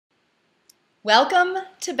Welcome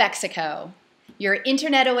to Bexico, your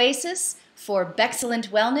internet oasis for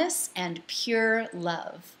Bexcellent wellness and pure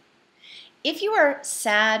love. If you are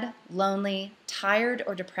sad, lonely, tired,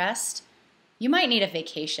 or depressed, you might need a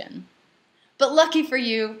vacation. But lucky for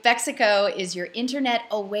you, Bexico is your internet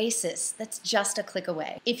oasis that's just a click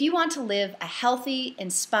away. If you want to live a healthy,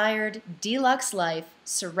 inspired, deluxe life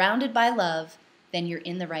surrounded by love, then you're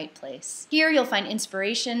in the right place. Here you'll find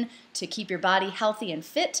inspiration to keep your body healthy and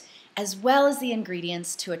fit, as well as the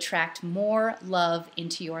ingredients to attract more love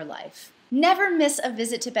into your life. Never miss a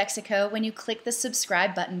visit to Bexico when you click the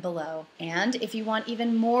subscribe button below. And if you want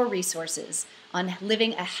even more resources on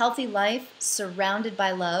living a healthy life surrounded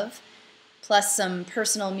by love, plus some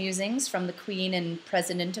personal musings from the Queen and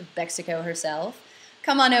President of Bexico herself,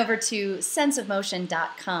 come on over to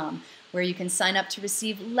senseofmotion.com, where you can sign up to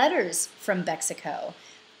receive letters from Bexico,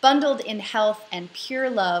 bundled in health and pure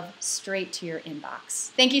love straight to your inbox.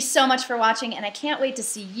 Thank you so much for watching, and I can't wait to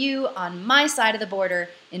see you on my side of the border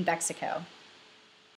in Bexico.